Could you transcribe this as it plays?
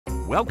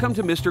Welcome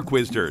to Mr.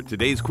 Quizster.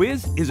 Today's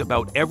quiz is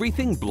about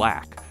everything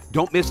black.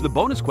 Don't miss the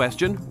bonus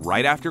question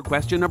right after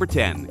question number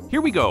 10. Here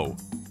we go.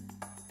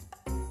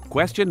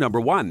 Question number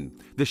 1.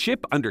 The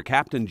ship under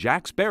Captain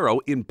Jack Sparrow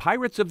in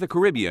Pirates of the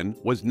Caribbean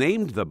was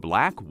named the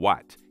Black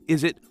what?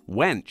 Is it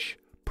Wench,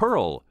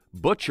 Pearl,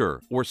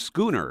 Butcher, or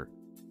Schooner?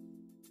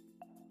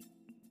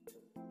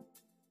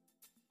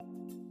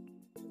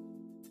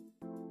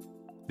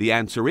 The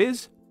answer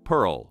is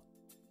Pearl.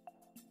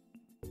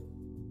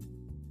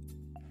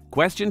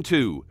 Question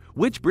 2.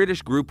 Which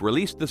British group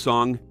released the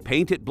song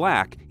Paint It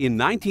Black in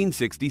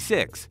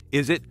 1966?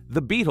 Is it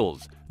the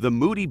Beatles, the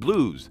Moody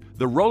Blues,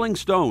 the Rolling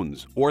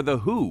Stones, or the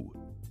Who?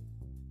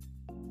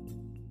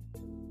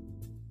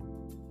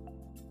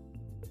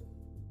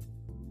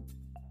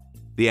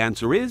 The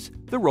answer is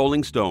the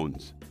Rolling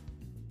Stones.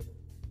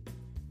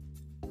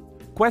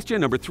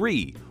 Question number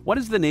 3. What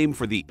is the name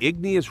for the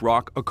igneous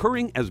rock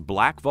occurring as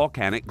black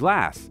volcanic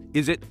glass?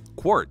 Is it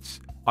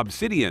quartz,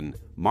 obsidian,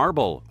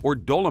 marble, or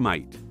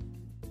dolomite?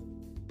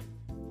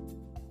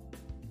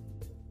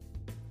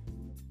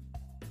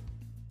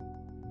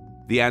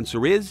 The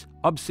answer is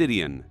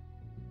obsidian.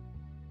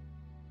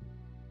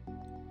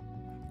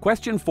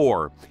 Question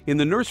 4. In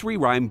the nursery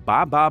rhyme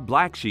Ba Ba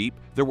Black Sheep,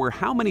 there were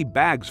how many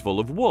bags full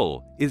of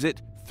wool? Is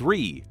it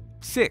 3,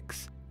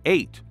 6,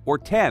 8, or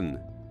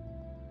 10?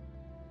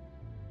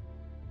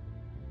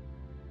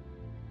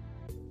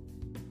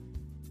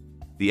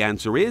 The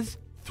answer is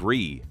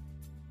 3.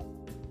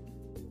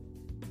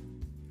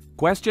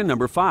 Question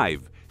number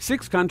 5.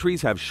 6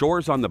 countries have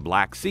shores on the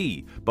Black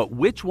Sea, but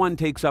which one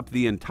takes up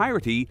the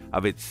entirety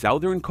of its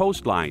southern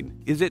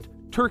coastline? Is it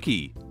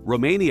Turkey,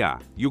 Romania,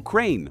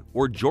 Ukraine,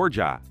 or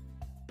Georgia?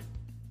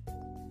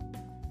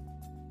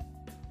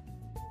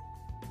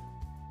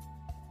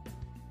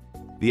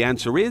 The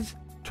answer is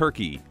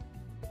Turkey.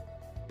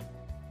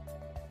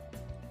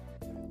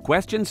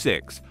 Question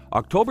 6.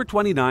 October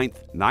 29,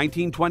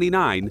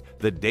 1929,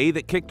 the day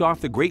that kicked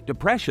off the Great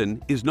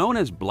Depression, is known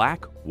as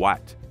Black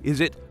what? Is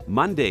it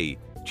Monday,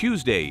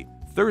 Tuesday,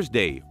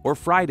 Thursday, or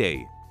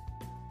Friday?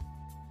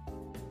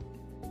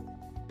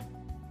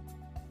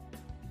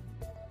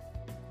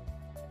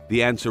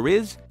 The answer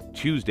is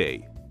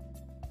Tuesday.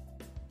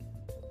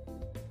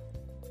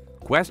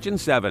 Question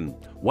 7.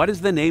 What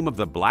is the name of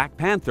the Black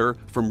Panther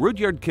from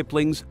Rudyard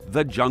Kipling's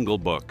The Jungle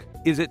Book?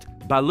 Is it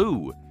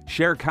Baloo,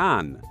 Shere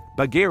Khan,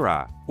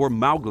 Bagheera, or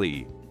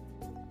Mowgli?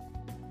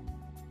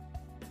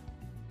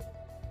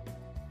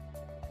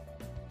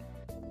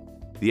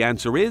 The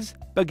answer is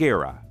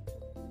Bagheera.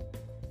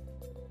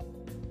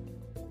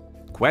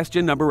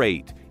 Question number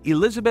 8.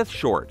 Elizabeth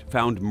Short,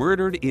 found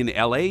murdered in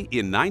LA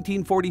in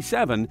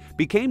 1947,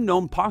 became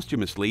known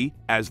posthumously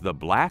as the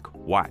Black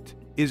what?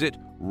 Is it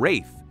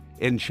Wraith,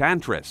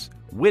 Enchantress,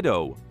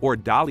 Widow, or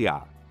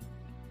Dahlia?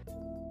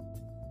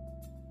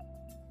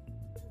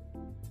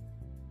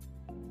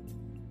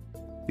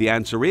 The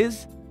answer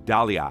is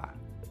Dahlia.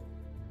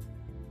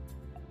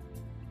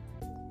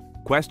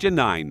 Question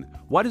 9.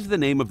 What is the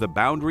name of the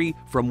boundary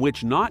from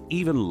which not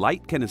even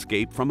light can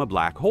escape from a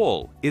black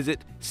hole? Is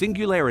it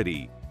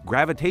singularity,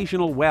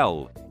 gravitational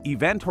well,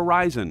 event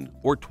horizon,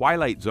 or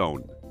twilight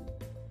zone?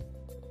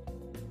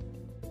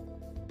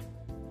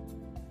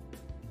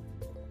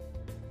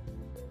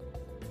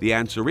 The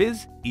answer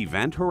is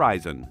event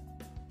horizon.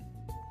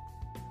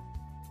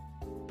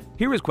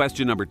 Here is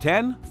question number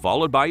 10,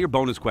 followed by your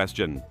bonus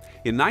question.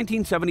 In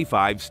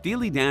 1975,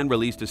 Steely Dan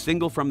released a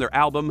single from their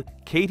album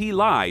Katie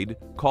Lied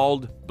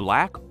called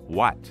Black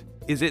what?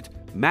 Is it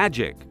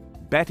Magic,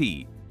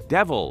 Betty,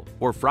 Devil,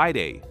 or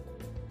Friday?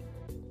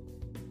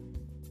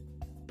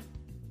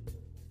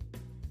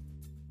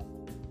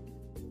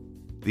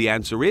 The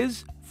answer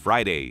is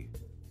Friday.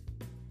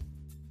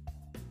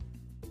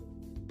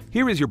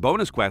 Here is your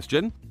bonus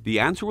question. The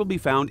answer will be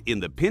found in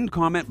the pinned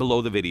comment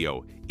below the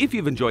video. If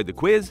you've enjoyed the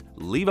quiz,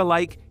 leave a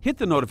like, hit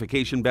the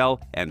notification bell,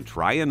 and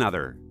try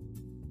another.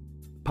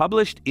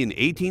 Published in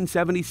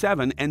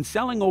 1877 and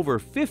selling over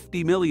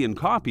 50 million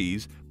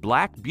copies,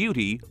 Black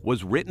Beauty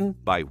was written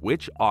by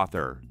which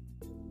author?